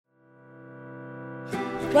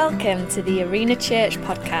Welcome to the Arena Church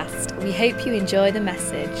podcast. We hope you enjoy the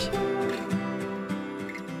message.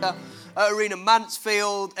 At Arena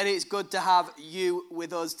Mansfield, and it's good to have you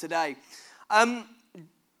with us today.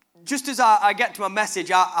 Just as I get to my message,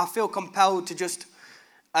 I feel compelled to just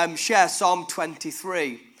share Psalm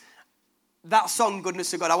 23. That song,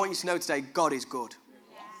 Goodness of God, I want you to know today, God is good.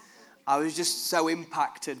 Yes. I was just so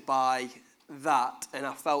impacted by that, and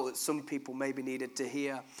I felt that some people maybe needed to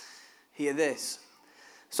hear this.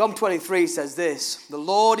 Psalm 23 says this: "The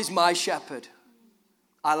Lord is my shepherd,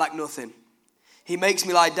 I lack nothing. He makes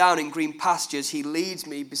me lie down in green pastures. He leads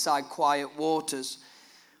me beside quiet waters.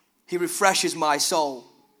 He refreshes my soul.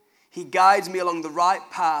 He guides me along the right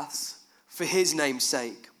paths for his name's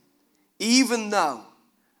sake. Even though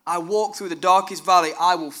I walk through the darkest valley,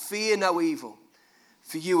 I will fear no evil,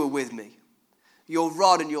 for you are with me. Your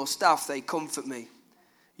rod and your staff, they comfort me.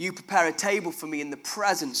 You prepare a table for me in the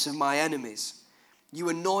presence of my enemies. You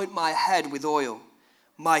anoint my head with oil.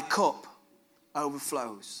 My cup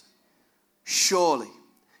overflows. Surely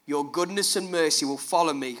your goodness and mercy will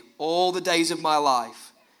follow me all the days of my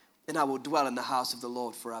life, and I will dwell in the house of the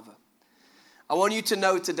Lord forever." I want you to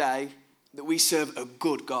know today that we serve a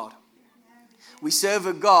good God. We serve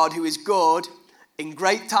a God who is good in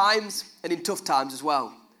great times and in tough times as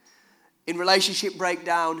well. In relationship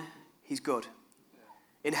breakdown, he's good.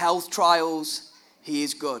 In health trials, he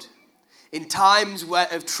is good. In times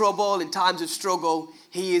of trouble, in times of struggle,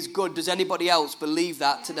 he is good. Does anybody else believe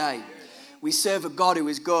that today? We serve a God who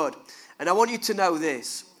is good. And I want you to know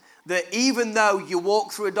this, that even though you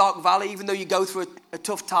walk through a dark valley, even though you go through a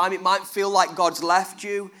tough time, it might feel like God's left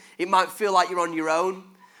you. It might feel like you're on your own.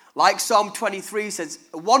 Like Psalm 23 says,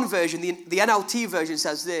 one version, the NLT version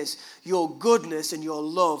says this: "Your goodness and your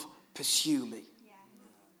love pursue me."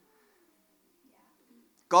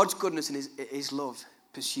 God's goodness and his love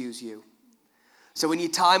pursues you. So in your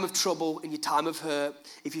time of trouble, in your time of hurt,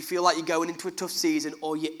 if you feel like you're going into a tough season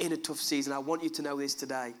or you're in a tough season, I want you to know this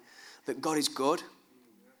today, that God is good,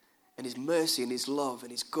 and his mercy and his love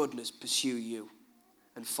and his goodness pursue you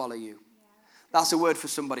and follow you. That's a word for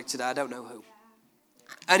somebody today. I don't know who.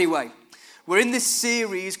 Anyway, we're in this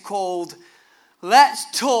series called Let's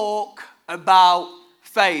Talk About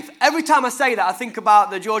Faith. Every time I say that, I think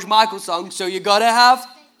about the George Michael song, "So You Gotta Have."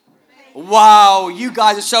 Wow, you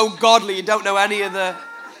guys are so godly, you don't know any of the...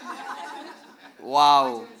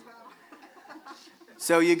 Wow.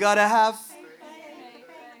 So you gotta have...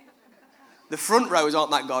 The front rows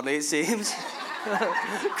aren't that godly, it seems.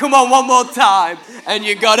 Come on, one more time. And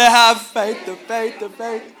you gotta have faith, the faith, the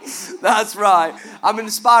faith. That's right. I'm an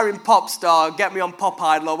aspiring pop star. Get me on Pop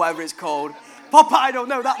Idol or whatever it's called. Pop Idol,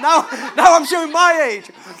 no, that now I'm showing my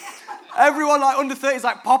age. Everyone like under 30 is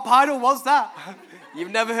like, Pop Idol, what's that? You've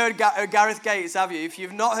never heard Gareth Gates, have you? If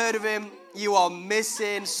you've not heard of him, you are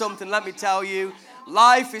missing something. Let me tell you,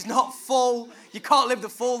 life is not full. You can't live the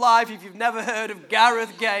full life if you've never heard of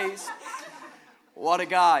Gareth Gates. What a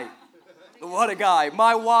guy. What a guy.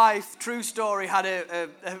 My wife, true story, had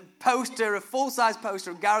a poster, a full-size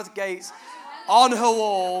poster of Gareth Gates on her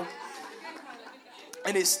wall,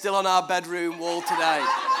 and it's still on our bedroom wall today.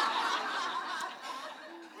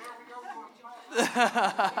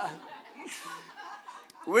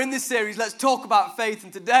 We're in this series, Let's Talk About Faith,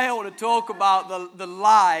 and today I want to talk about the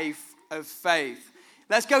life of faith.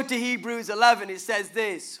 Let's go to Hebrews 11. It says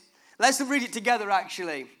this. Let's read it together,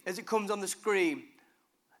 actually, as it comes on the screen.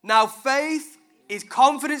 "Now faith is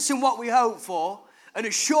confidence in what we hope for, and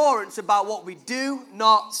assurance about what we do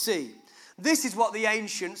not see. This is what the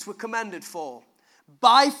ancients were commended for.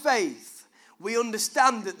 By faith, we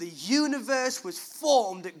understand that the universe was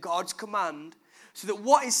formed at God's command, so that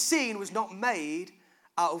what is seen was not made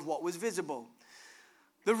out of what was visible."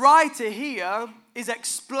 The writer here is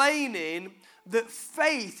explaining that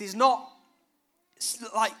faith is not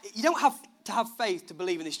like, you don't have to have faith to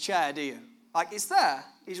believe in this chair, do you? Like, it's there.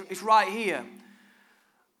 It's right here.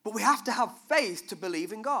 But we have to have faith to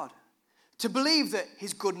believe in God. To believe that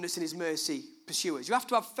his goodness and his mercy pursue us. You have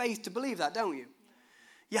to have faith to believe that, don't you?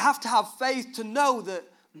 You have to have faith to know that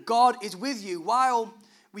God is with you while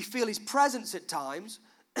we feel his presence at times.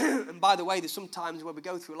 And by the way, there's some times where we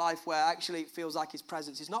go through life where actually it feels like his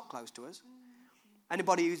presence is not close to us.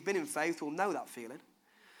 Anybody who's been in faith will know that feeling.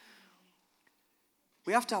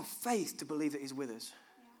 We have to have faith to believe that he's with us.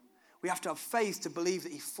 We have to have faith to believe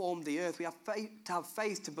that he formed the earth. We have to have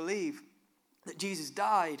faith to believe that Jesus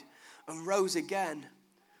died and rose again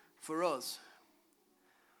for us.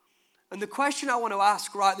 And the question I want to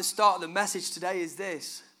ask right at the start of the message today is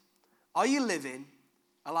this: are you living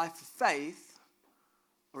a life of faith,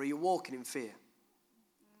 or are you walking in fear?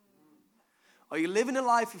 Are you living a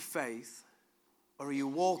life of faith, or are you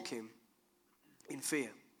walking in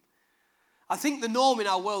fear? I think the norm in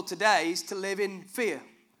our world today is to live in fear.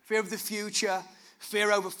 Fear of the future,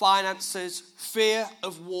 fear over finances, fear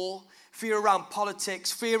of war, fear around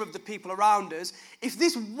politics, fear of the people around us. If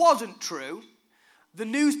this wasn't true, the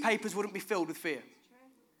newspapers wouldn't be filled with fear.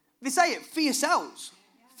 They say it, fear sells.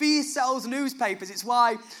 Fear sells newspapers. It's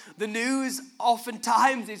why the news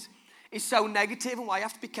oftentimes is so negative, and why you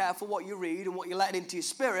have to be careful what you read and what you're letting into your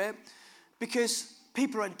spirit, because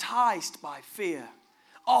people are enticed by fear.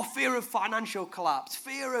 Oh, fear of financial collapse,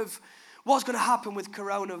 fear of what's going to happen with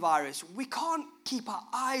coronavirus. We can't keep our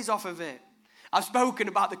eyes off of it. I've spoken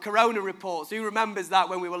about the corona reports. Who remembers that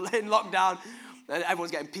when we were in lockdown?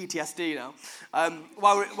 Everyone's getting PTSD now.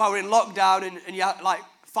 While we're in lockdown and you have like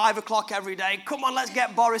 5 o'clock every day, come on, let's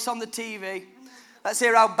get Boris on the TV. Let's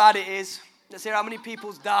hear how bad it is. Let's hear how many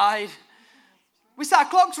people's died. We set our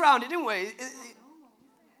clocks around it, didn't we?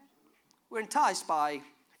 We're enticed by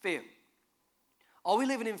fear. Are we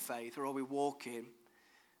living in faith, or are we walking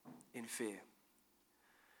in fear?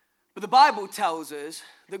 But the Bible tells us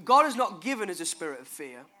that God has not given us a spirit of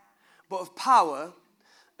fear, but of power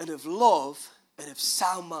and of love and of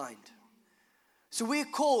sound mind. So we're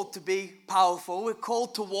called to be powerful, we're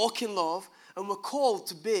called to walk in love, and we're called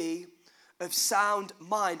to be of sound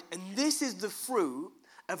mind. And this is the fruit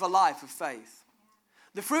of a life of faith.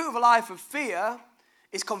 The fruit of a life of fear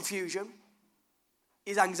is confusion,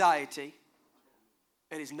 is anxiety,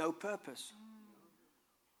 and is no purpose.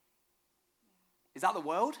 Is that the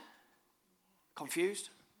world? Confused?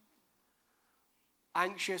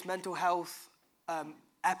 Anxious, mental health,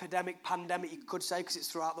 epidemic, pandemic, you could say, because it's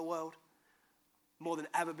throughout the world, more than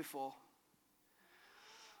ever before.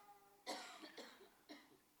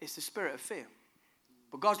 It's the spirit of fear.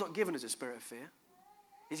 But God's not given us a spirit of fear.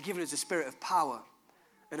 He's given us a spirit of power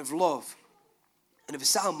and of love and of a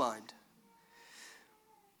sound mind.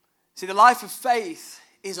 See, the life of faith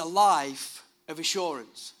is a life of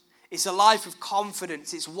assurance. It's a life of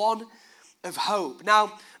confidence. It's one of hope.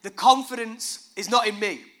 Now, the confidence is not in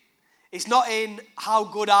me. It's not in how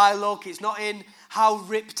good I look. It's not in how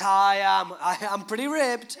ripped I am. I'm pretty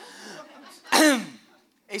ripped.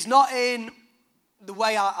 It's not in the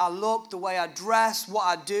way I look, the way I dress, what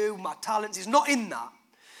I do, my talents. It's not in that.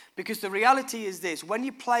 Because the reality is this: when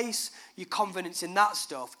you place your confidence in that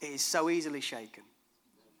stuff, it is so easily shaken.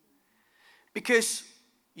 Because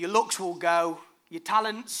your looks will go, your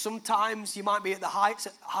talents, sometimes you might be at the heights,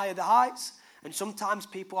 higher the heights, and sometimes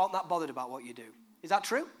people aren't that bothered about what you do. Is that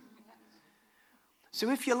true? So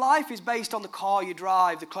if your life is based on the car you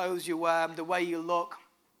drive, the clothes you wear, the way you look,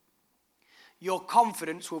 your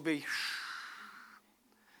confidence will be...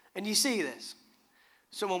 And you see this.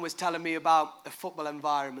 Someone was telling me about a football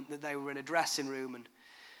environment, that they were in a dressing room, and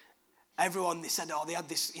everyone, they said, oh, they had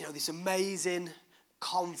this, this amazing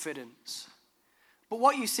confidence. But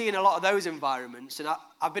what you see in a lot of those environments, and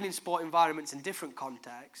I've been in sport environments in different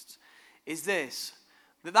contexts, is this: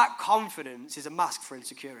 that confidence is a mask for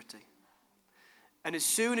insecurity. And as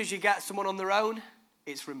soon as you get someone on their own,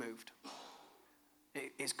 it's removed.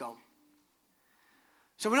 It's gone.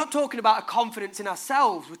 So we're not talking about a confidence in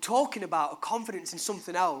ourselves. We're talking about a confidence in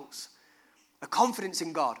something else. A confidence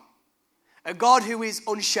in God. A God who is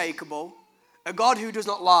unshakable. A God who does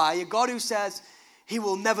not lie. A God who says he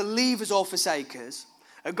will never leave us or forsake us.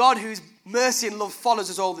 A God whose mercy and love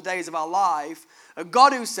follows us all the days of our life. A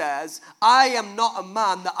God who says, I am not a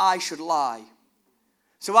man that I should lie.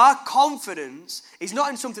 So our confidence is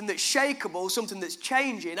not in something that's shakeable, something that's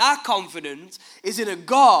changing. Our confidence is in a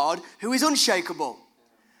God who is unshakable.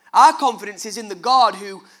 Our confidence is in the God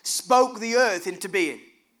who spoke the earth into being.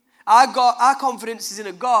 Our confidence is in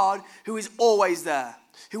a God who is always there,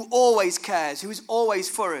 who always cares, who is always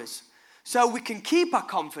for us. So we can keep our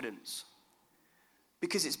confidence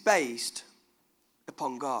because it's based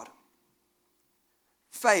upon God.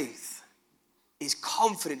 Faith is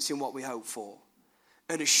confidence in what we hope for,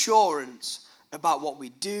 an assurance about what we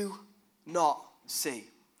do not see.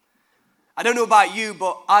 I don't know about you,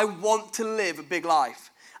 but I want to live a big life.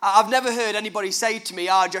 I've never heard anybody say to me,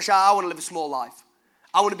 Josh, I want to live a small life.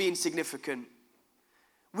 I want to be insignificant.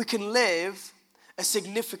 We can live a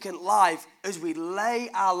significant life as we lay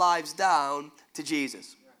our lives down to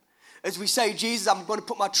Jesus. As we say, Jesus, I'm going to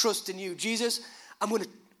put my trust in you. Jesus, I'm going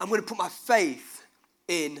to put my faith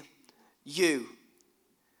in you.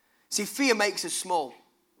 See, fear makes us small.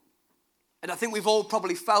 And I think we've all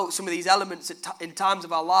probably felt some of these elements in times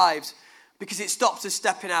of our lives because it stops us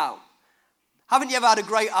stepping out. Haven't you ever had a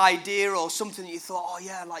great idea or something that you thought, oh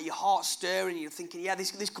yeah, like your heart's stirring, you're thinking, yeah,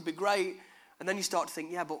 this could be great. And then you start to think,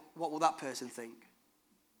 yeah, but what will that person think?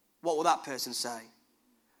 What will that person say?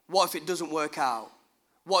 What if it doesn't work out?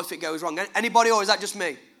 What if it goes wrong? Anybody, or is that just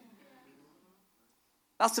me?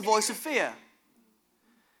 That's the voice of fear.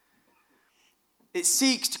 It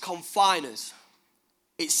seeks to confine us.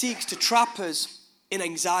 It seeks to trap us in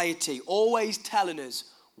anxiety, always telling us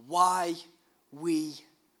why we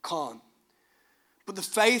can't. But the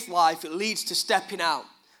faith life, it leads to stepping out,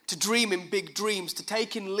 to dreaming big dreams, to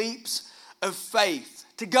taking leaps of faith,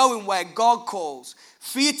 to going where God calls.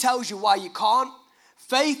 Fear tells you why you can't.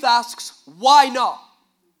 Faith asks, why not?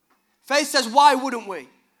 Faith says, why wouldn't we?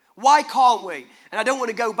 Why can't we? And I don't want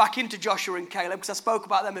to go back into Joshua and Caleb because I spoke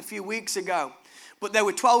about them a few weeks ago. But there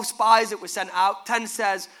were 12 spies that were sent out. 10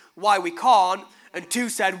 says why we can't, and 2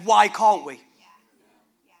 said why can't we?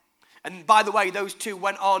 And by the way, those 2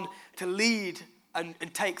 went on to lead and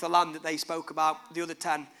take the land that they spoke about. The other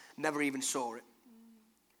 10 never even saw it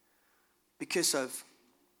because of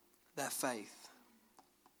their faith.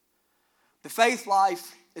 The faith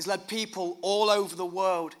life has led people all over the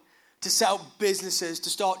world to set up businesses, to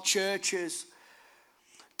start churches,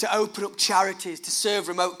 to open up charities, to serve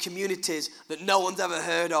remote communities that no one's ever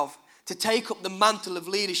heard of, to take up the mantle of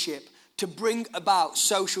leadership, to bring about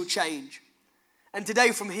social change. And today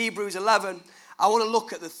from Hebrews 11, I want to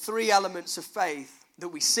look at the 3 elements of faith that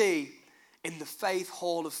we see in the Faith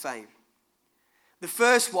Hall of Fame. The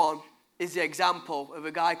first one is the example of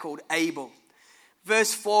a guy called Abel.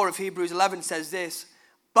 Verse 4 of Hebrews 11 says this: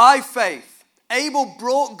 by faith, Abel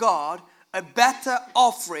brought God a better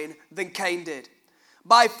offering than Cain did.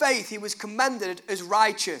 By faith, he was commended as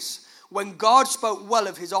righteous when God spoke well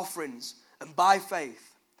of his offerings. And by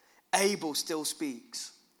faith, Abel still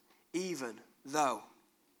speaks, even though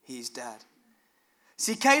he is dead.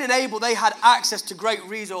 See, Cain and Abel, they had access to great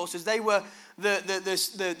resources. They were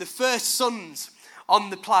the first sons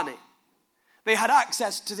on the planet. They had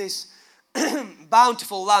access to this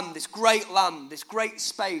bountiful land, this great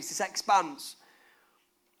space, this expanse.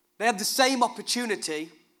 They had the same opportunity,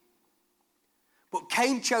 but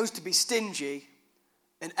Cain chose to be stingy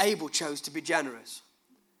and Abel chose to be generous.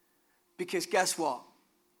 Because guess what?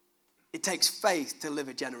 It takes faith to live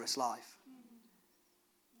a generous life.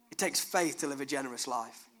 It takes faith to live a generous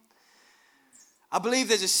life. I believe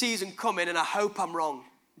there's a season coming, and I hope I'm wrong,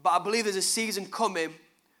 but I believe there's a season coming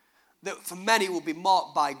that for many will be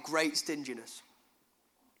marked by great stinginess.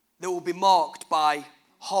 That will be marked by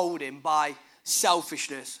holding, by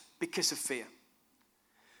selfishness because of fear.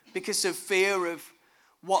 Because of fear of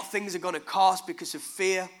what things are going to cost, because of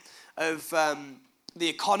fear of the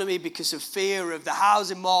economy, because of fear of the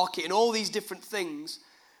housing market and all these different things.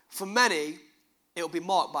 For many, it will be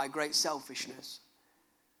marked by great selfishness.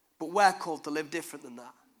 But we're called to live different than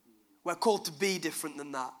that. We're called to be different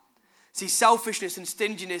than that. See, selfishness and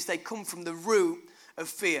stinginess, they come from the root of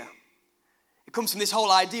fear. It comes from this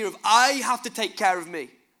whole idea of, I have to take care of me.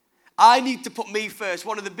 I need to put me first.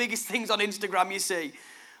 One of the biggest things on Instagram you see,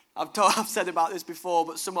 I've said about this before,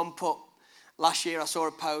 but someone put, last year I saw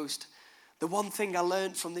a post, the one thing I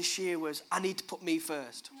learned from this year was, I need to put me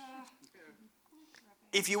first.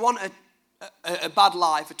 If you want a bad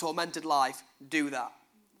life, a tormented life, do that.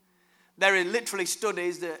 There are literally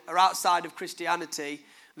studies that are outside of Christianity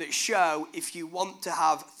that show if you want to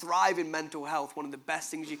have thriving mental health, one of the best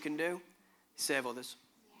things you can do is serve others.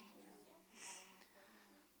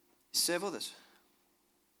 Serve others.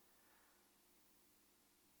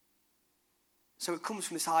 So it comes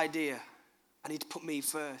from this idea, I need to put me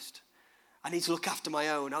first. I need to look after my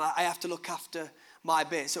own. I have to look after my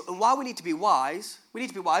bit. So, and while we need to be wise,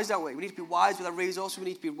 don't we? We need to be wise with our resources. We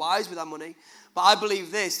need to be wise with our money. But I believe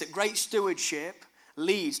this, that great stewardship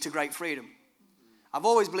leads to great freedom. I've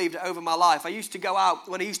always believed it over my life. I used to go out,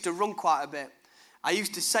 when I used to run quite a bit, I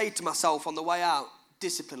used to say to myself on the way out,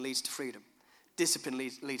 discipline leads to freedom. Discipline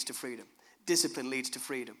leads to freedom. Discipline leads to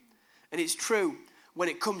freedom. And it's true when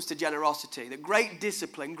it comes to generosity, that great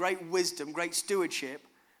discipline, great wisdom, great stewardship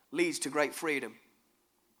leads to great freedom.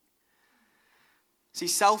 See,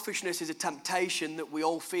 selfishness is a temptation that we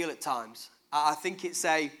all feel at times. I think it's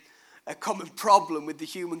a common problem with the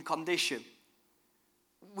human condition.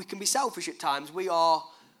 We can be selfish at times. We are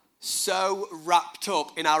so wrapped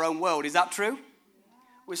up in our own world. Is that true?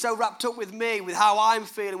 We're so wrapped up with me, with how I'm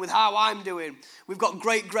feeling, with how I'm doing. We've got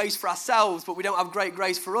great grace for ourselves, but we don't have great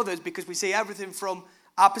grace for others because we see everything from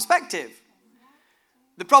our perspective.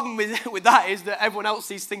 The problem with that is that everyone else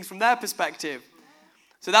sees things from their perspective.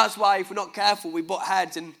 So that's why if we're not careful, we butt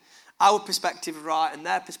heads and our perspective is right and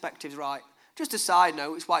their perspective is right. Just a side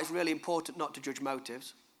note, it's why it's really important not to judge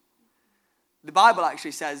motives. The Bible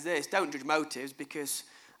actually says this, don't judge motives because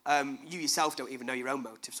you yourself don't even know your own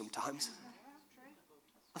motives sometimes.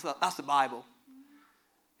 That's the Bible.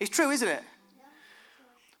 It's true, isn't it?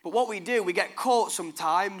 But what we do, we get caught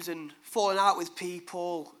sometimes and falling out with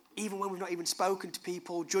people, even when we've not even spoken to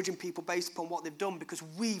people, judging people based upon what they've done because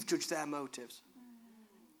we've judged their motives.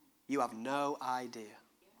 You have no idea.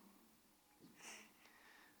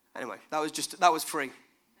 Anyway, that was free.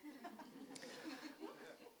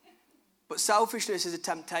 But selfishness is a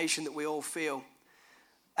temptation that we all feel.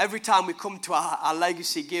 Every time we come to our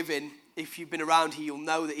legacy giving, if you've been around here, you'll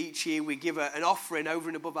know that each year we give an offering over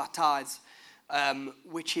and above our tithes,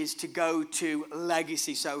 which is to go to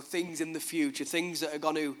legacy, so things in the future, things that are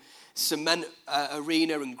going to cement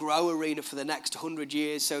Arena and grow Arena for the next 100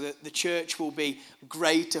 years so that the church will be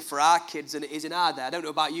greater for our kids than it is in our day. I don't know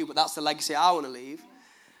about you, but that's the legacy I want to leave.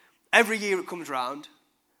 Every year it comes around,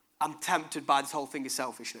 I'm tempted by this whole thing of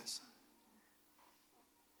selfishness.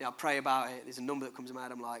 I pray about it. There's a number that comes in my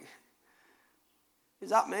head. I'm like, is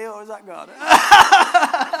that me or is that God?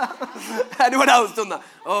 Anyone else done that?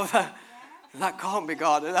 Oh, that can't be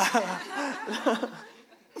God.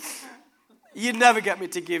 You'd never get me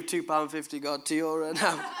to give £2.50, God, to your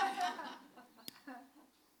no.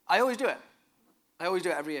 I always do it. I always do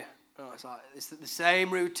it every year. Oh, it's the same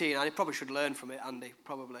routine. I probably should learn from it, Andy,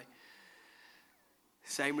 probably.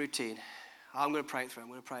 Same routine. I'm going to pray it through. I'm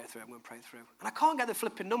going to pray it through. I'm going to pray it through. And I can't get the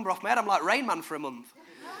flipping number off my head. I'm like Rain Man for a month.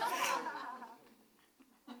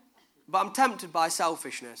 But I'm tempted by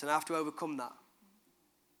selfishness, and I have to overcome that.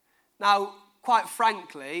 Now, quite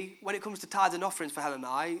frankly, when it comes to tithes and offerings for Helen and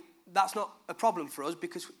I, that's not a problem for us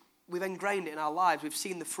because we've ingrained it in our lives. We've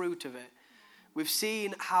seen the fruit of it. We've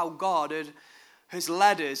seen how God has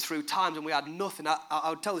led us through times when we had nothing.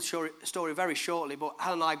 I'll tell the story very shortly, but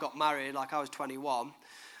Helen and I got married like I was 21.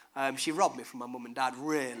 She robbed me from my mum and dad,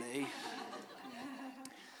 really.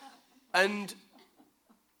 And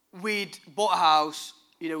we'd bought a house.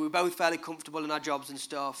 We were both fairly comfortable in our jobs and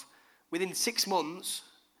stuff. Within 6 months,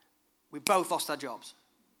 we both lost our jobs.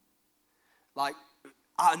 Like,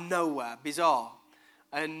 out of nowhere, bizarre.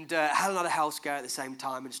 And Helen had a health scare at the same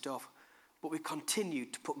time and stuff. But we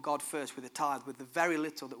continued to put God first with the tithe, with the very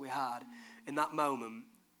little that we had in that moment.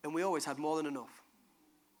 And we always had more than enough.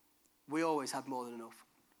 We always had more than enough.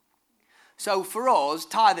 So for us,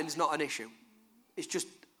 tithing is not an issue.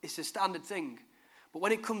 It's a standard thing. But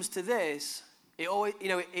when it comes to this, it always,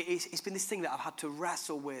 it's been this thing that I've had to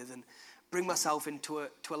wrestle with and bring myself into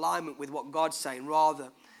to alignment with what God's saying rather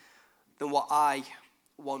than what I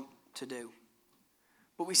want to do.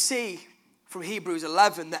 But we see from Hebrews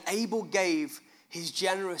 11 that Abel gave his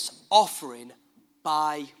generous offering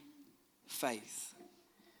by faith.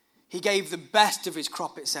 He gave the best of his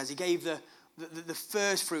crop, it says. He gave the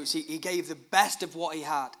first fruits. He gave the best of what he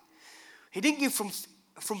had. He didn't give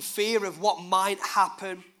from fear of what might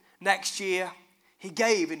happen next year. He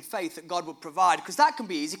gave in faith that God would provide. Because that can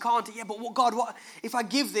be easy, can't it? Yeah, but what if I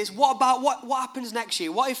give this? What about what happens next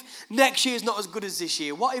year? What if next year is not as good as this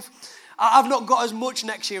year? What if I've not got as much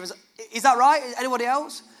next year? Is that right? Anybody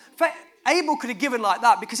else? Abel could have given like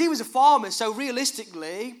that because he was a farmer. So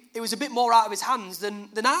realistically, it was a bit more out of his hands than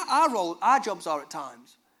our jobs are at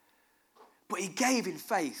times. But he gave in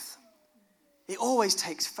faith. It always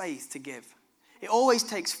takes faith to give. It always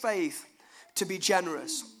takes faith to be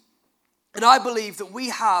generous. And I believe that we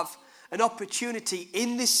have an opportunity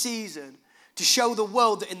in this season to show the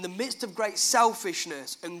world that in the midst of great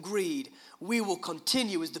selfishness and greed, we will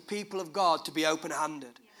continue as the people of God to be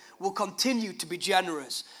open-handed. We'll continue to be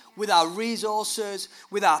generous with our resources,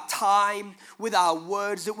 with our time, with our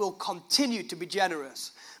words, that we'll continue to be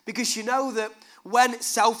generous. Because you know that when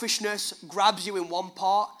selfishness grabs you in one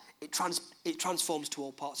part, it transforms to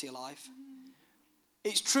all parts of your life.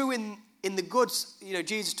 It's true in the goods.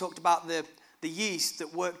 Jesus talked about the yeast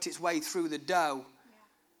that worked its way through the dough.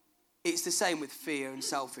 It's the same with fear and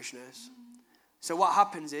selfishness. So what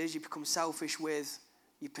happens is you become selfish with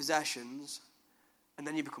your possessions, and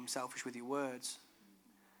then you become selfish with your words,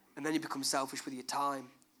 and then you become selfish with your time,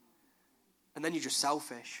 and then you're just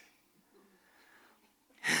selfish.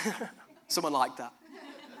 Someone like that.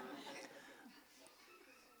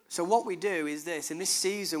 So what we do is this, in this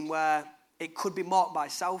season where it could be marked by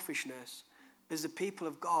selfishness, as the people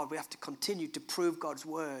of God, we have to continue to prove God's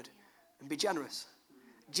word and be generous.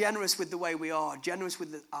 Generous with the way we are, generous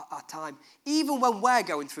with our time. Even when we're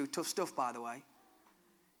going through tough stuff, by the way.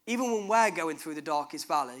 Even when we're going through the darkest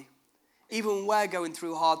valley, even when we're going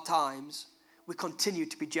through hard times, we continue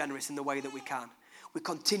to be generous in the way that we can. We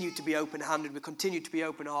continue to be open-handed. We continue to be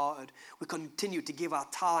open-hearted. We continue to give our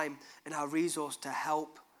time and our resource to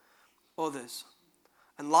help others.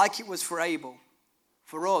 And like it was for Abel,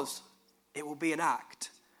 for us, it will be an act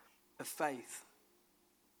of faith.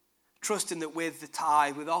 Trusting that with the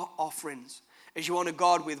tithe, with offerings, as you honor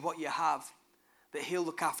God with what you have, that he'll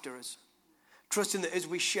look after us. Trusting that as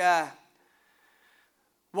we share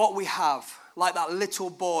what we have, like that little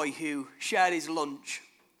boy who shared his lunch,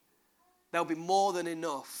 there'll be more than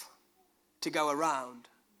enough to go around,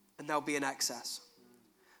 and there'll be an excess.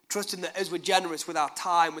 Trusting that as we're generous with our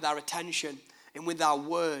time, with our attention, and with our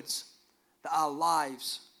words, that our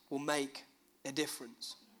lives will make a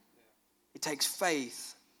difference. It takes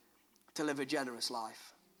faith to live a generous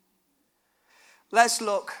life. Let's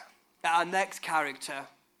look at our next character,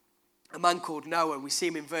 a man called Noah. We see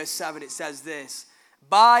him in verse 7. It says this: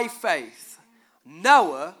 by faith,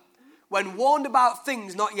 Noah, when warned about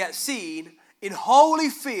things not yet seen, in holy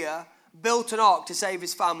fear built an ark to save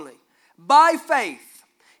his family. By faith,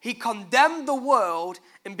 he condemned the world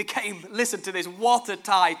and became, listen to this, what a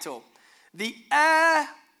title, the heir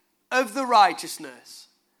of the righteousness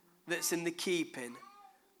that's in the keeping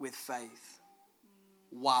with faith.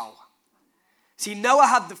 Wow. See, Noah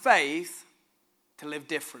had the faith to live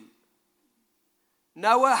different.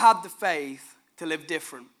 Noah had the faith to live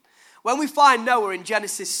different. When we find Noah in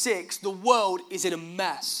Genesis 6, the world is in a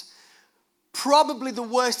mess. Probably the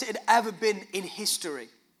worst it had ever been in history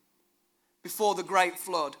before the great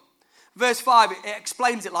flood. Verse 5, it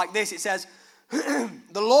explains it like this. It says, the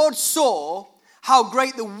Lord saw how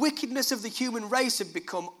great the wickedness of the human race had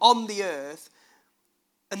become on the earth,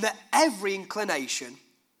 and that every inclination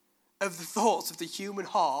of the thoughts of the human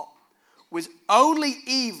heart was only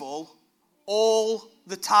evil all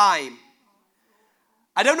the time.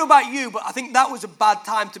 I don't know about you, but I think that was a bad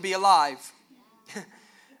time to be alive.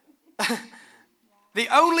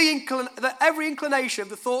 Every inclination of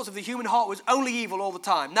the thoughts of the human heart was only evil all the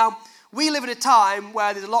time. Now, we live in a time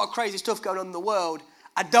where there's a lot of crazy stuff going on in the world.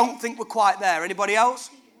 I don't think we're quite there. Anybody else?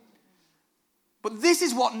 But this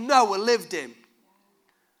is what Noah lived in.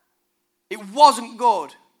 It wasn't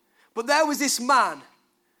good. But there was this man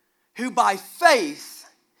who by faith,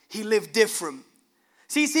 he lived different.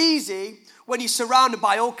 See, it's easy when you're surrounded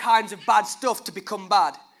by all kinds of bad stuff to become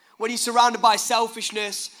bad. When you're surrounded by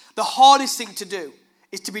selfishness, the hardest thing to do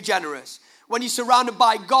is to be generous. When you're surrounded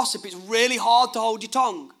by gossip, it's really hard to hold your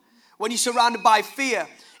tongue. When you're surrounded by fear,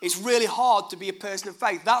 it's really hard to be a person of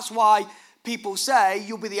faith. That's why people say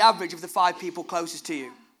you'll be the average of the 5 people closest to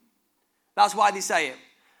you. That's why they say it.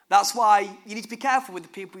 That's why you need to be careful with the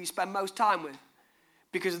people you spend most time with,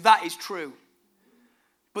 because that is true.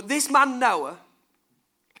 But this man Noah,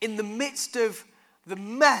 in the midst of the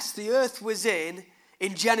mess the earth was in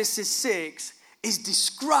Genesis 6, is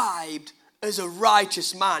described as a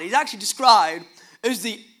righteous man. He's actually described as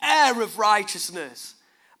the heir of righteousness,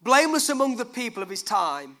 blameless among the people of his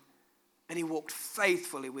time, and he walked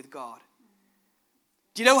faithfully with God.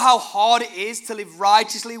 Do you know how hard it is to live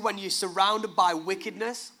righteously when you're surrounded by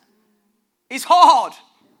wickedness? It's hard.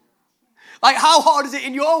 Like, how hard is it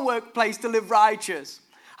in your workplace to live righteous?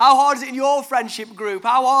 How hard is it in your friendship group?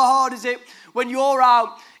 How hard is it when you're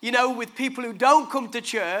out, with people who don't come to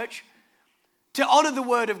church, to honor the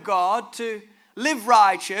word of God, to live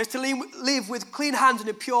righteous, to live with clean hands and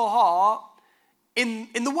a pure heart in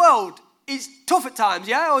the world? It's tough at times,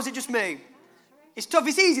 yeah? Or is it just me? It's tough.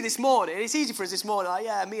 It's easy this morning. It's easy for us this morning. Like,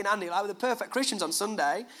 yeah, me and Andy, we're the perfect Christians on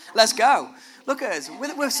Sunday. Let's go. Look at us.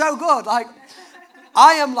 We're so good. Like,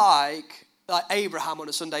 I am like Abraham on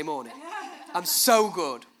a Sunday morning. I'm so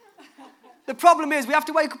good. The problem is we have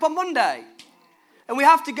to wake up on Monday. And we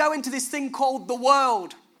have to go into this thing called the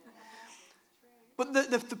world. But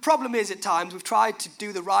the problem is at times we've tried to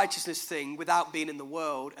do the righteousness thing without being in the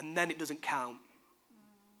world, and then it doesn't count.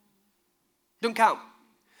 Doesn't count.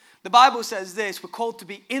 The Bible says this: we're called to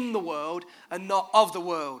be in the world and not of the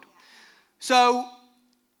world. So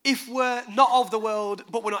if we're not of the world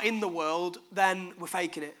but we're not in the world, then we're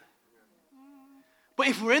faking it. But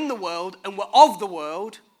if we're in the world and we're of the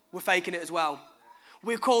world, we're faking it as well.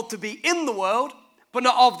 We're called to be in the world but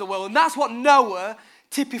not of the world. And that's what Noah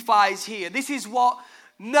typifies here. This is what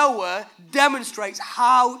Noah demonstrates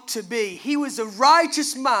how to be. He was a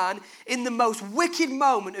righteous man in the most wicked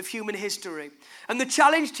moment of human history. And the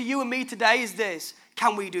challenge to you and me today is this: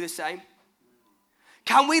 can we do the same?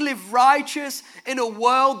 Can we live righteous in a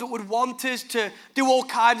world that would want us to do all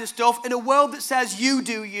kinds of stuff? In a world that says you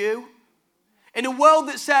do you? In a world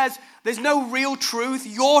that says there's no real truth,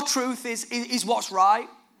 your truth is what's right?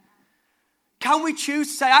 Can we choose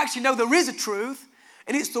to say, actually, no, there is a truth,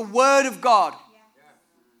 and it's the Word of God? Yeah.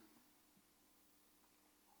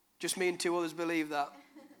 Just me and 2 others believe that.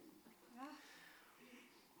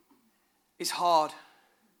 It's hard.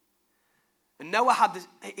 And Noah had this.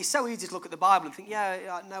 It's so easy to look at the Bible and think,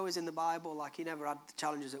 yeah, Noah's in the Bible, like he never had the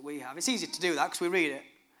challenges that we have. It's easy to do that because we read it.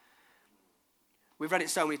 We've read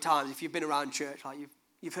it so many times. If you've been around church, like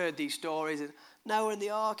you've heard these stories. And Noah in the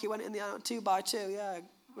ark, he went in the ark 2 by 2. Yeah,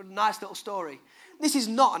 a nice little story. This is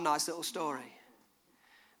not a nice little story.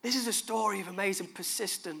 This is a story of amazing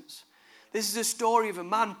persistence. This is a story of a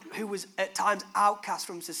man who was at times outcast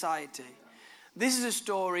from society. This is a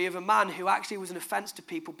story of a man who actually was an offense to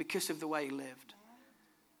people because of the way he lived.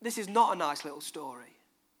 This is not a nice little story.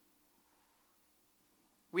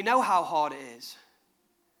 We know how hard it is.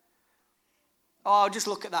 Oh, I'll just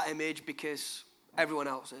look at that image because everyone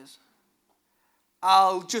else is.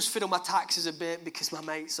 I'll just fiddle my taxes a bit because my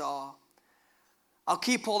mates are. I'll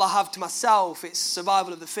keep all I have to myself. It's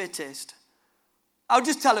survival of the fittest. I'll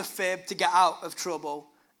just tell a fib to get out of trouble.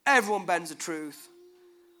 Everyone bends the truth.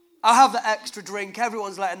 I'll have the extra drink.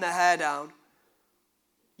 Everyone's letting their hair down.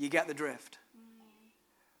 You get the drift.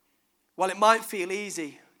 While it might feel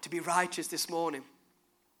easy to be righteous this morning,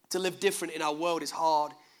 to live different in our world is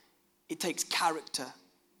hard. It takes character.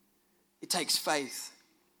 It takes faith.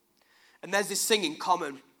 And there's this thing in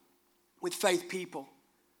common with faith people.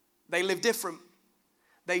 They live different.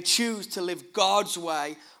 They choose to live God's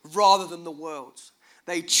way rather than the world's.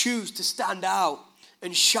 They choose to stand out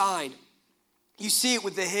and shine. You see it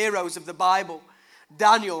with the heroes of the Bible.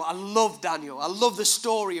 Daniel, I love Daniel. I love the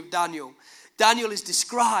story of Daniel. Daniel is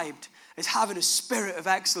described as having a spirit of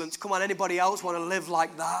excellence. Come on, anybody else want to live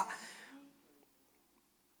like that?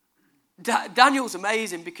 Daniel's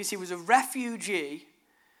amazing because he was a refugee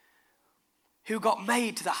who got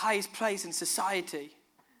made to the highest place in society.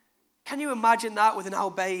 Can you imagine that with an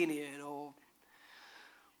Albanian or,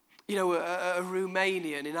 a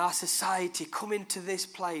Romanian in our society coming to this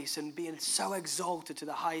place and being so exalted to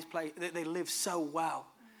the highest place, that they live so well,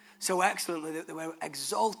 so excellently that they were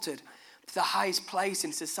exalted to the highest place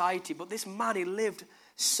in society. But this man, he lived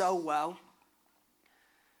so well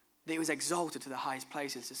that he was exalted to the highest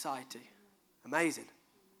place in society. Amazing.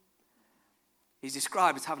 He's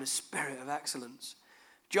described as having a spirit of excellence.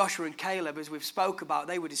 Joshua and Caleb, as we've spoke about,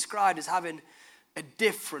 they were described as having a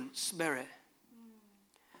different spirit.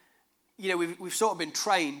 We've sort of been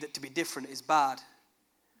trained that to be different is bad.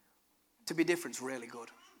 To be different is really good.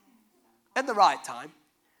 At the right time.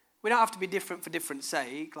 We don't have to be different for different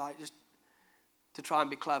sake, like just to try and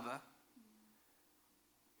be clever.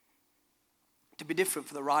 To be different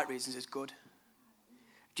for the right reasons is good.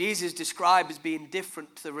 Jesus is described as being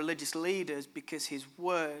different to the religious leaders because his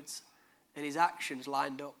words and his actions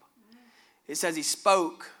lined up. It says he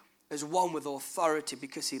spoke as one with authority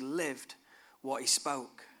because he lived what he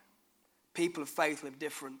spoke. People of faith live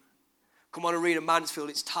different. Come on, Arena Mansfield,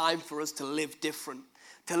 it's time for us to live different.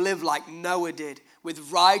 To live like Noah did,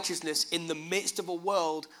 with righteousness in the midst of a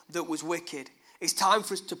world that was wicked. It's time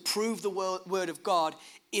for us to prove the word of God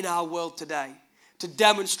in our world today. To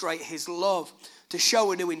demonstrate his love, to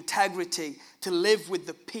show a new integrity, to live with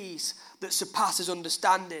the peace that surpasses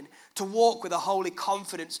understanding, to walk with a holy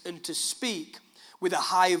confidence and to speak with a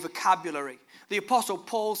high vocabulary. The Apostle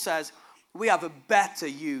Paul says we have a better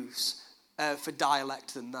use for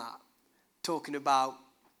dialect than that, talking about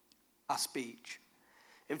our speech.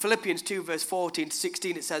 In Philippians 2 verse 14 to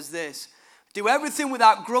 16 it says this, do everything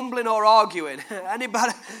without grumbling or arguing.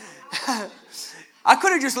 Anybody? I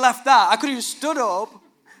could have just left that. I could have just stood up,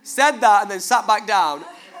 said that, and then sat back down.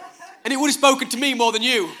 And it would have spoken to me more than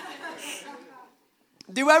you.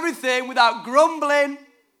 Do everything without grumbling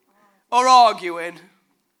or arguing,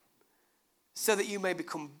 so that you may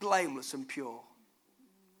become blameless and pure.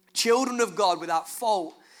 Children of God without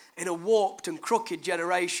fault in a warped and crooked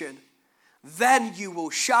generation. Then you will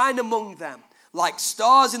shine among them like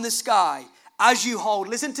stars in the sky as you hold,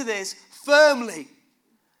 listen to this, firmly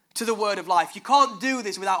to the word of life. You can't do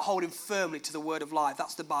this without holding firmly to the word of life.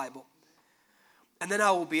 That's the Bible. And then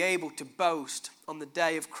I will be able to boast on the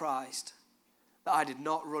day of Christ that I did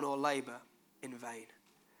not run or labor in vain.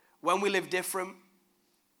 When we live different,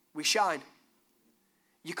 we shine.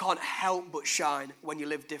 You can't help but shine when you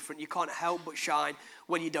live different. You can't help but shine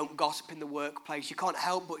when you don't gossip in the workplace. You can't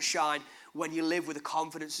help but shine when you live with a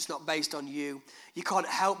confidence that's not based on you. You can't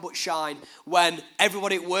help but shine when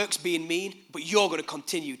everybody at work's being mean, but you're going to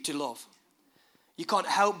continue to love. You can't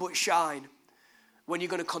help but shine when you're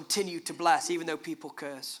going to continue to bless, even though people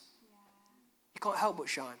curse. You can't help but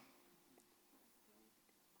shine.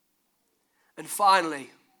 And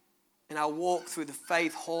finally, in our walk through the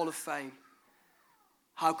Faith Hall of Fame,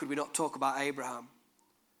 how could we not talk about Abraham?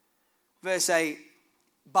 Verse 8,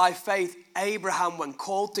 by faith, Abraham, when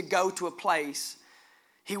called to go to a place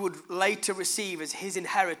he would later receive as his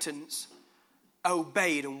inheritance,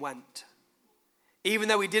 obeyed and went, even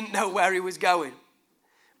though he didn't know where he was going.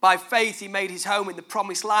 By faith, he made his home in the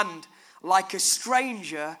promised land like a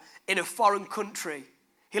stranger in a foreign country.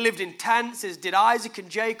 He lived in tents, as did Isaac and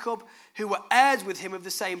Jacob, who were heirs with him of the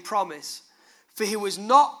same promise. For he was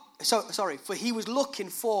looking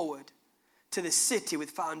forward to the city with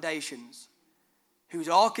foundations, whose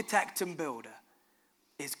architect and builder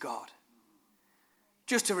is God.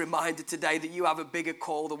 Just a reminder today that you have a bigger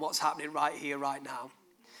call than what's happening right here, right now.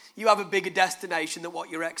 You have a bigger destination than what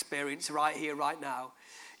you're experiencing right here, right now.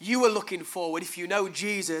 You are looking forward, if you know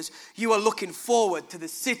Jesus, you are looking forward to the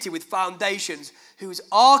city with foundations, whose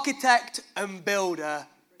architect and builder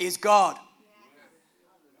is God.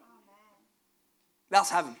 That's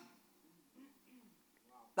heaven.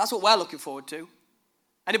 That's what we're looking forward to.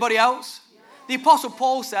 Anybody else? The Apostle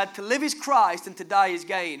Paul said, to live is Christ and to die is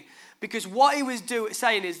gain. Because what he was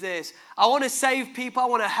saying is this: I want to save people, I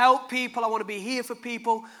want to help people, I want to be here for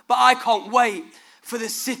people, but I can't wait for the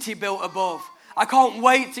city built above. I can't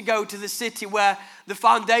wait to go to the city where the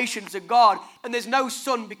foundations are God and there's no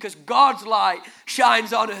sun because God's light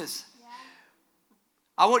shines on us.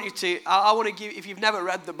 I want to give, if you've never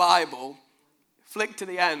read the Bible, flick to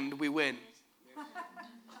the end, we win.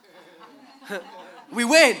 We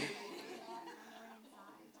win.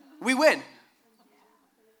 We win.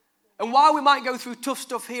 And while we might go through tough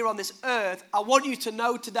stuff here on this earth, I want you to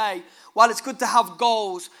know today, while it's good to have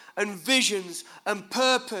goals and visions and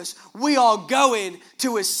purpose, we are going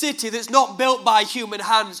to a city that's not built by human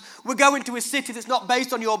hands. We're going to a city that's not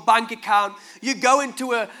based on your bank account. You're going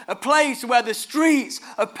to a place where the streets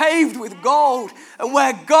are paved with gold and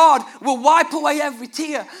where God will wipe away every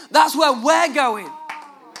tear. That's where we're going.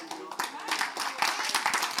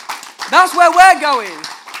 That's where we're going.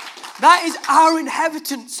 That is our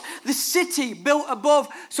inheritance, the city built above.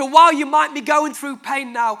 So while you might be going through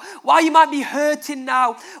pain now, while you might be hurting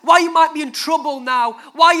now, while you might be in trouble now,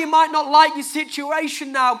 while you might not like your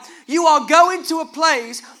situation now, you are going to a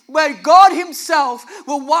place where God himself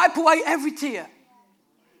will wipe away every tear.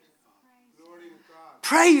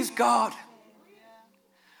 Praise God.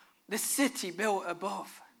 The city built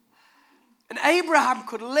above. And Abraham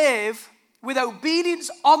could live with obedience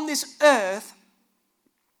on this earth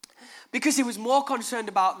because he was more concerned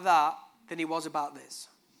about that than he was about this.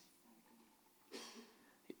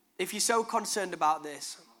 If you're so concerned about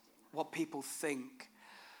this, what people think,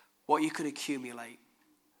 what you can accumulate,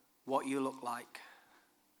 what you look like,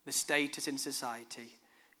 the status in society,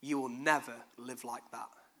 you will never live like that.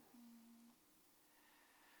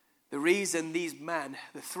 The reason these men,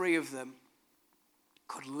 the three of them,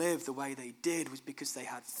 could live the way they did was because they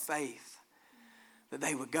had faith that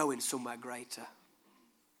they were going somewhere greater.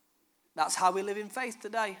 That's how we live in faith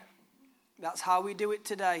today. That's how we do it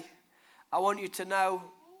today. I want you to know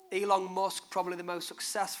Elon Musk, probably the most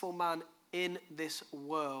successful man in this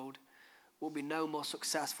world, will be no more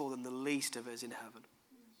successful than the least of us in heaven.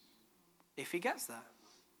 If he gets there.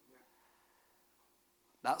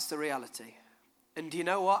 That's the reality. And do you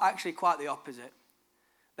know what? Actually, quite the opposite.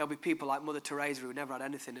 There'll be people like Mother Teresa who never had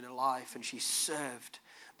anything in her life, and she served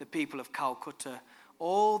the people of Calcutta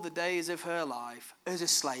all the days of her life as a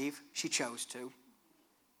slave. She chose to.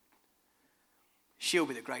 She'll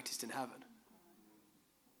be the greatest in heaven.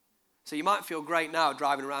 So you might feel great now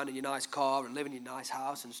driving around in your nice car and living in your nice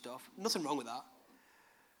house and stuff. Nothing wrong with that.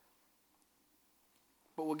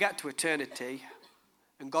 But we'll get to eternity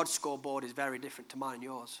and God's scoreboard is very different to mine and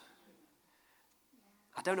yours.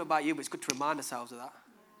 I don't know about you, but it's good to remind ourselves of that.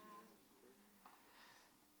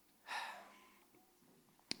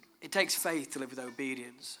 It takes faith to live with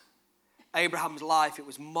obedience. Abraham's life, it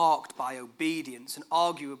was marked by obedience, and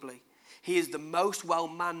arguably, he is the most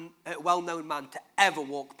well-known man to ever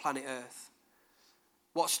walk planet Earth.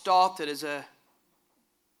 What started as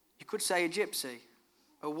you could say a gypsy,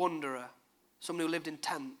 a wanderer, someone who lived in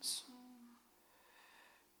tents.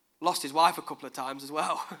 Lost his wife a couple of times as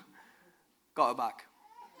well. Got her back.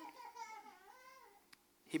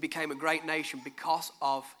 He became a great nation because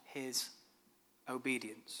of his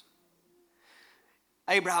obedience.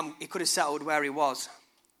 Abraham, he could have settled where he was.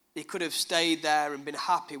 He could have stayed there and been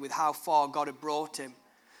happy with how far God had brought him.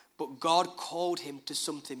 But God called him to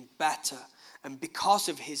something better. And because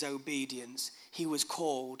of his obedience, he was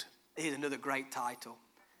called, here's another great title.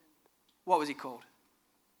 What was he called?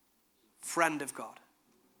 Friend of God.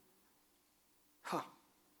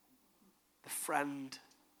 The friend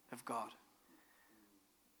of God.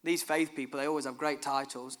 These faith people, they always have great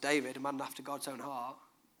titles. David, a man after God's own heart.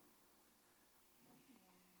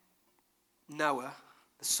 Noah,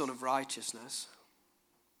 the son of righteousness.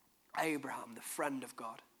 Abraham, the friend of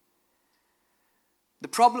God. The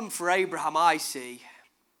problem for Abraham, I see,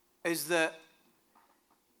 is that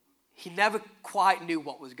he never quite knew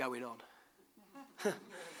what was going on.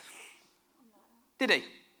 Did he?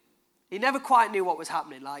 He never quite knew what was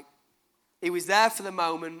happening. Like, he was there for the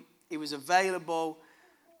moment, he was available,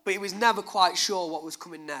 but he was never quite sure what was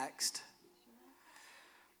coming next.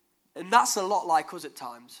 And that's a lot like us at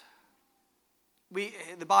times.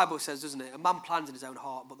 The Bible says, doesn't it? A man plans in his own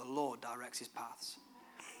heart, but the Lord directs his paths.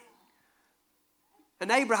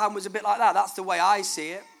 And Abraham was a bit like that. That's the way I see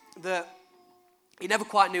it. That he never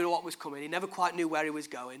quite knew what was coming. He never quite knew where he was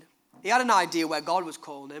going. He had an idea where God was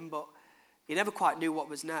calling him, but he never quite knew what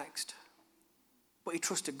was next. But he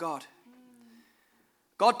trusted God.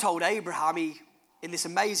 God told Abraham, in this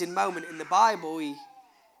amazing moment in the Bible, he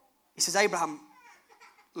says, Abraham,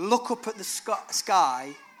 look up at the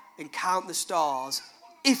sky and count the stars,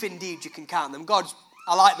 if indeed you can count them.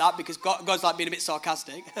 I like that because God's like being a bit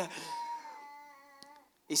sarcastic.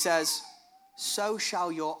 He says, so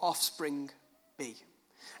shall your offspring be.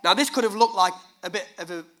 Now, this could have looked like a bit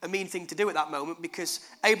of a mean thing to do at that moment because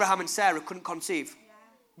Abraham and Sarah couldn't conceive.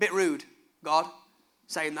 Bit rude, God,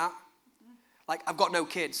 saying that. Like, I've got no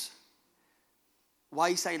kids. Why are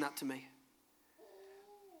you saying that to me?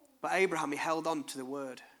 But Abraham, he held on to the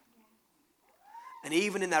word. And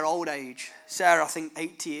even in their old age, Sarah, I think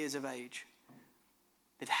 80 years of age,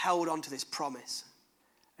 they'd held on to this promise.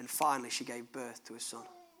 And finally, she gave birth to a son.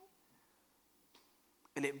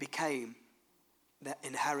 And it became the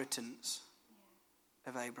inheritance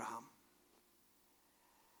of Abraham.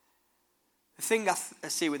 The thing I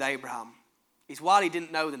see with Abraham is while he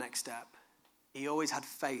didn't know the next step, he always had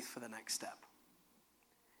faith for the next step.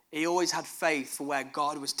 He always had faith for where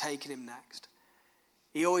God was taking him next.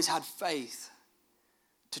 He always had faith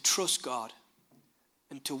to trust God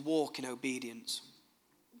and to walk in obedience.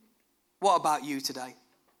 What about you today?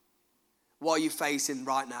 What are you facing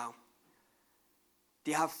right now?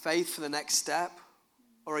 Do you have faith for the next step,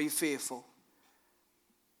 or are you fearful?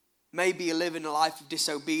 Maybe you're living a life of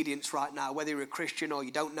disobedience right now, whether you're a Christian or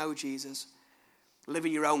you don't know Jesus,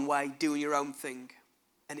 living your own way, doing your own thing,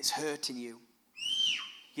 and it's hurting you.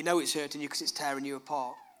 You know it's hurting you because it's tearing you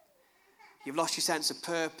apart. You've lost your sense of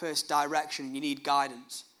purpose, direction, and you need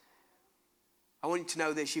guidance. I want you to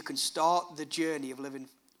know this. You can start the journey of living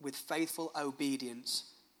with faithful obedience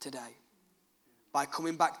today by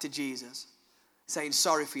coming back to Jesus, saying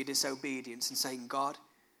sorry for your disobedience and saying, God,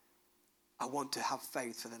 I want to have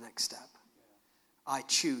faith for the next step. I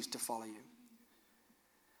choose to follow you.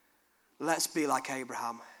 Let's be like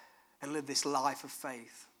Abraham and live this life of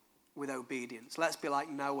faith with obedience. Let's be like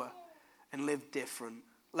Noah and live different.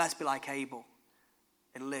 Let's be like Abel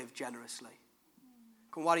and live generously.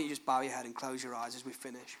 Come on, why don't you just bow your head and close your eyes as we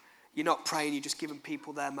finish? You're not praying, you're just giving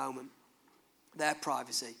people their moment, their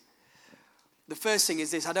privacy. The first thing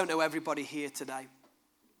is this: I don't know everybody here today.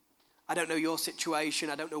 I don't know your situation.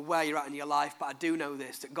 I don't know where you're at in your life, but I do know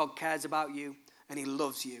this, that God cares about you and he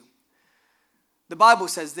loves you. The Bible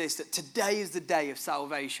says this, that today is the day of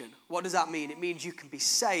salvation. What does that mean? It means you can be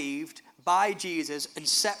saved by Jesus and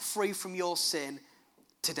set free from your sin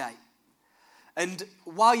today. And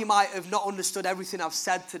while you might have not understood everything I've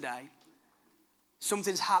said today,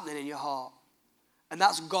 something's happening in your heart. And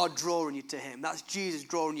that's God drawing you to him. That's Jesus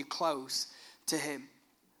drawing you close to him.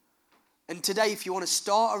 And today, if you want to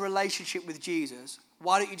start a relationship with Jesus,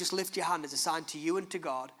 why don't you just lift your hand as a sign to you and to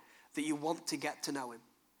God that you want to get to know him,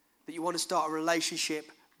 that you want to start a relationship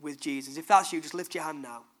with Jesus. If that's you, just lift your hand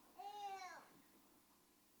now.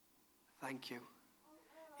 Thank you.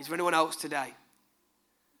 Is there anyone else today?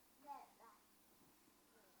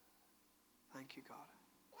 Thank you, God.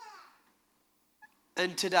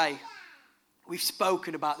 And today, we've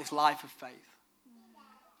spoken about this life of faith.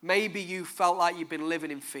 Maybe you felt like you've been living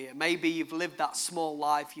in fear. Maybe you've lived that small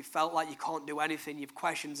life. You felt like you can't do anything. You've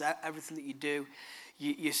questioned everything that you do.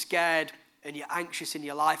 You're scared and you're anxious in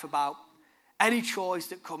your life about any choice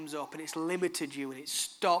that comes up, and it's limited you and it's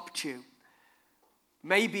stopped you.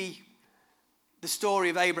 Maybe the story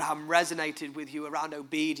of Abraham resonated with you around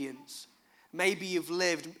obedience. Maybe you've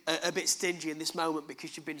lived a bit stingy in this moment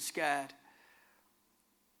because you've been scared.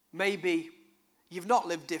 Maybe you've not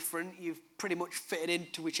lived different. You've pretty much fitted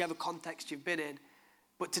into whichever context you've been in.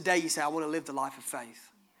 But today you say, I want to live the life of faith.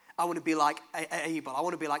 I want to be like Abel. I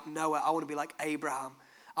want to be like Noah. I want to be like Abraham.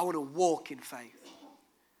 I want to walk in faith.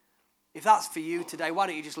 If that's for you today, why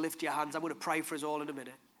don't you just lift your hands? I'm going to pray for us all in a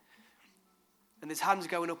minute. And there's hands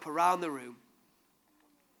going up around the room.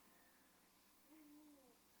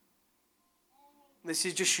 This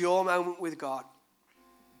is just your moment with God.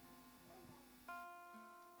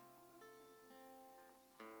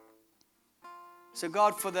 So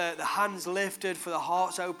God, for the hands lifted, for the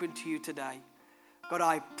hearts open to you today, God,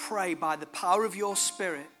 I pray by the power of your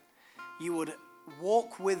Spirit, you would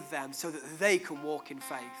walk with them so that they can walk in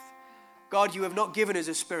faith. God, you have not given us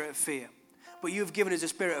a spirit of fear, but you have given us a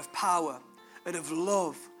spirit of power and of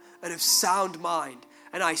love and of sound mind.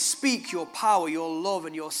 And I speak your power, your love,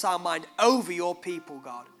 and your sound mind over your people,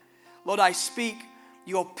 God. Lord, I speak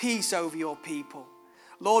your peace over your people.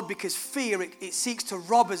 Lord, because fear, it seeks to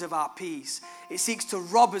rob us of our peace. It seeks to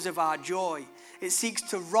rob us of our joy. It seeks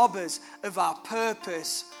to rob us of our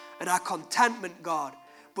purpose and our contentment, God.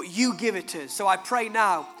 But you give it to us. So I pray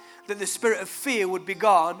now that the spirit of fear would be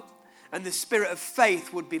gone and the spirit of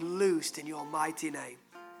faith would be loosed in your mighty name.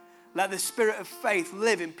 Let the spirit of faith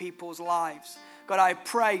live in people's lives. God, I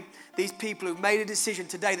pray these people who've made a decision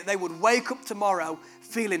today that they would wake up tomorrow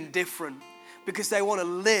feeling different because they want to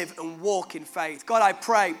live and walk in faith. God, I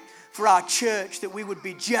pray for our church that we would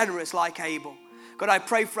be generous like Abel. God, I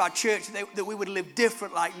pray for our church that we would live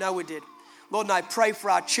different like Noah did. Lord, and I pray for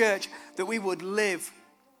our church that we would live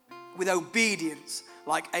with obedience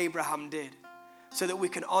like Abraham did, so that we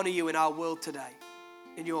can honor you in our world today.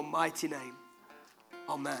 In your mighty name,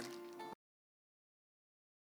 amen.